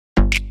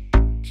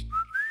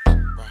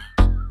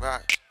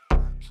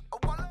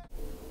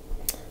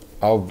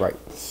Alright,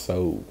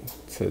 so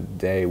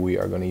today we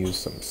are going to use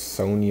some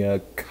Sonia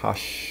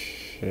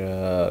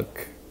Kashuk.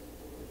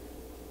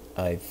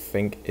 I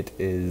think it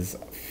is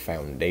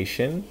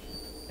foundation.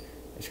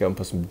 She's going to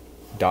put some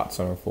dots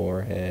on her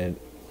forehead,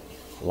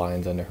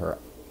 lines under her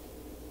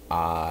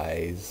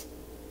eyes,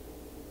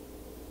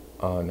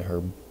 on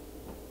her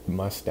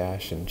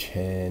mustache and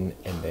chin,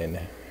 and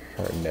then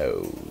her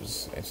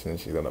nose. And then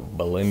she's going to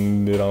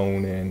blend it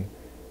on in.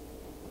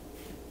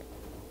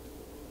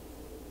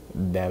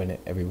 Dabbing it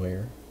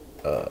everywhere.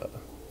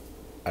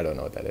 I don't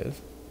know what that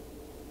is.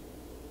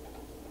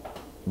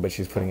 But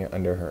she's putting it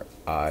under her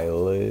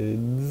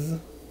eyelids.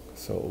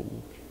 So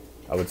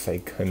I would say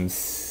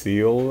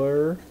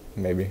concealer,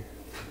 maybe.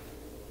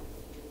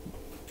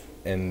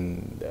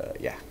 And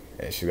yeah,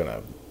 and she's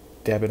gonna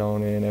dab it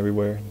on in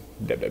everywhere.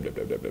 Dab, dab, dab,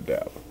 dab, dab, dab,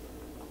 dab.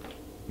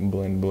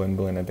 Blend, blend,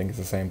 blend. I think it's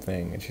the same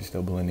thing, and she's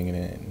still blending it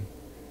in.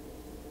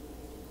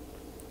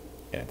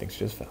 And I think she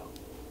just fell.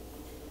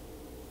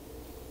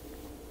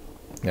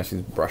 Now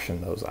she's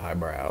brushing those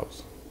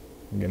eyebrows,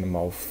 getting them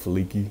all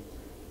fleeky,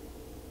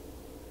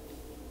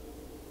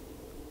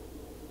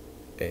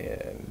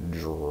 and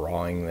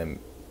drawing them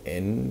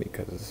in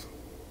because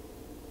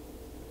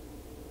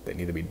they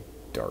need to be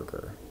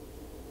darker,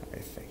 I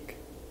think.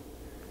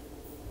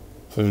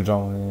 So she's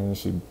drawing in,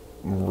 she's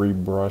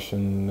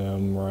rebrushing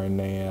them right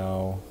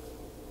now.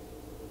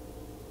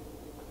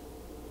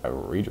 I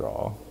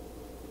redraw,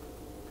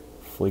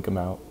 fleek them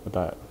out with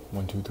that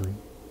 1, 2, 3.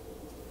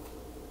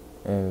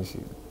 And she's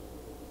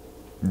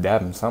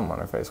dabbing something on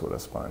her face with a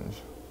sponge.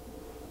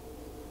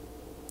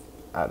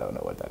 I don't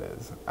know what that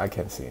is. I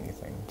can't see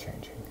anything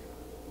changing.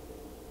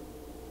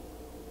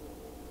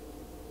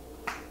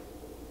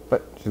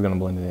 But she's gonna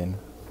blend it in.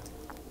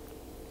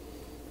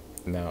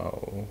 Now,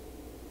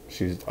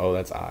 oh,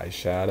 that's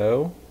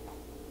eyeshadow.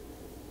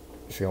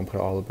 She's gonna put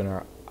it all up in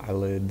her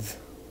eyelids.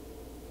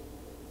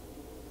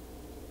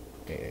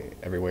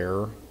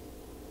 Everywhere.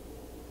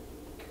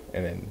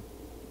 And then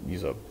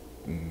use a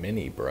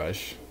mini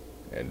brush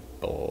and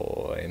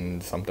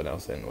blend something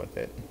else in with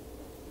it.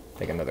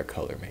 Like another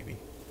color maybe.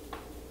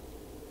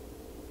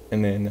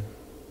 And then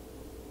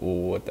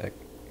what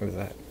is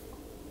that?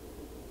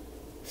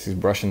 She's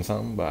brushing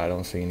something, but I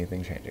don't see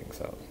anything changing,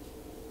 so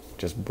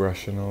just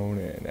brushing on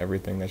and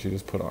everything that she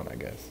just put on, I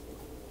guess.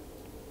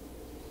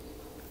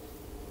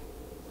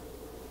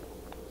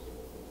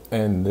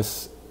 And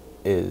this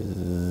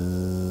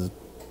is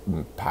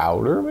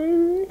powder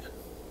maybe?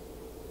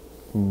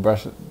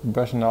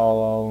 Brushing all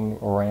on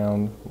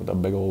around with a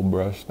big old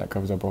brush that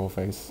covers up her whole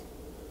face,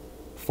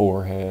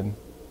 forehead.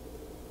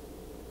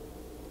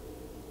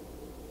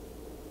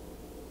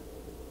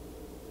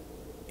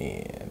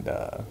 And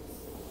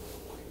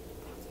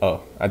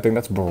oh, I think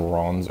that's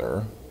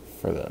bronzer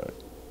for the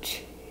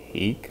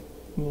cheek.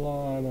 I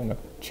don't know,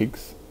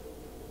 cheeks,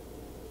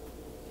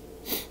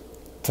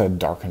 to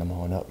darken them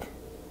on up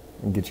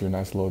and get you a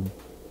nice little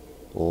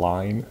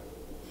line.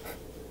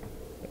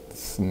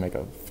 Let's make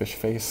a fish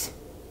face.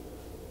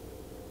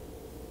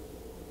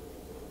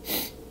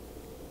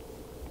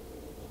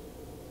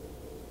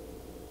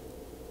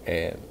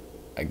 And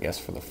I guess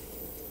for the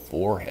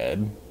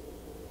forehead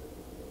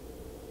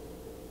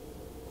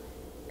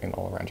and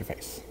all around your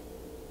face.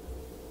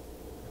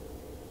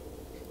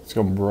 Just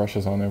gonna brush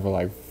this on there for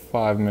like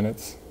 5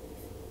 minutes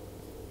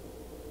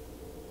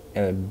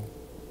and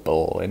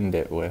blend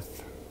it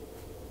with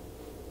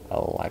a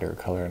lighter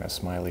color and a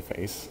smiley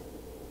face.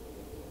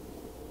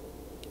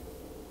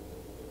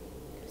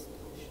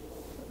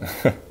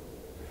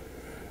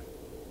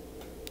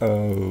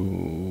 Oh,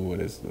 what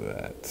is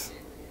that?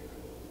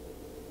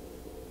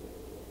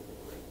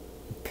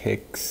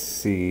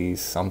 Pixie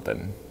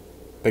something.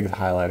 Big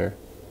highlighter.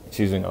 She's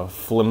using a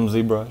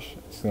flimsy brush.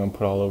 She's gonna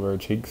put all over her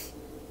cheeks.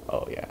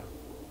 Oh yeah.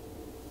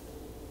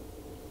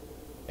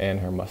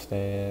 And her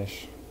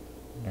mustache.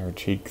 And her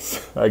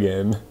cheeks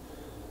again.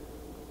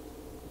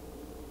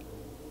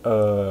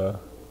 Oh,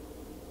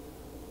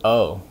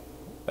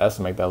 that's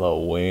to make that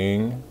little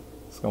wing.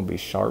 It's gonna be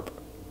sharp.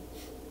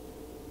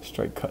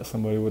 Straight cut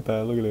somebody with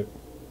that. Look at it.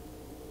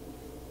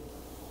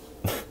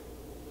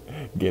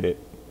 Get it?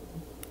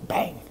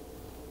 Bang.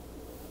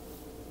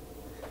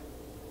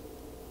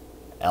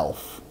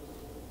 Elf.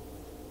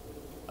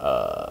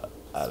 I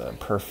don't know,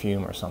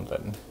 perfume or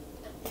something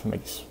to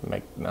make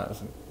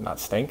not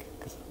stink,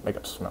 because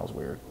makeup smells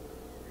weird.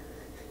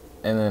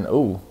 And then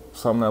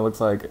something that looks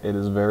like it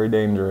is very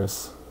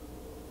dangerous.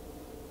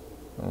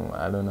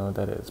 I don't know what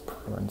that is.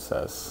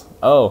 Princess.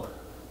 Oh,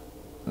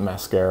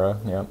 mascara.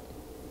 Yep.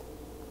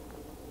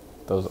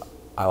 Those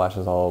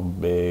eyelashes all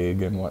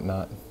big and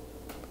whatnot.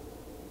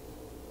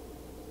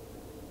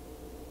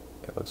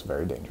 It looks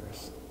very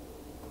dangerous.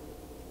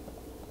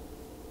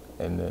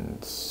 And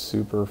then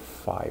super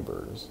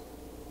fibers.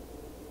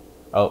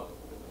 Oh,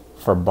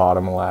 for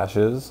bottom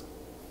lashes.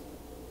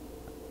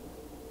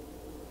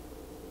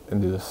 And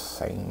do the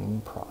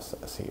same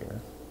process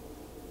here.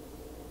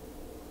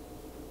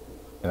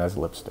 And that's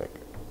lipstick,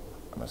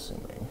 I'm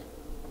assuming.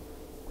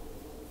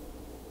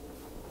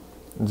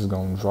 I'm just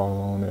gonna draw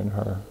on in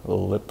her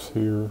lips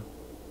here,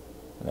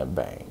 and a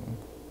bang.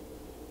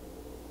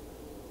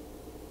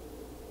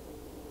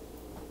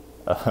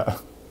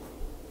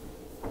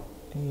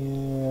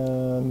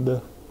 And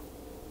I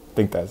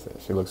think that's it.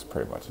 She looks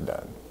pretty much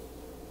done.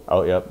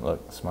 Oh, yep,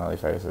 look, smiley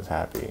face is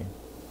happy.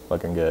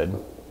 Looking good.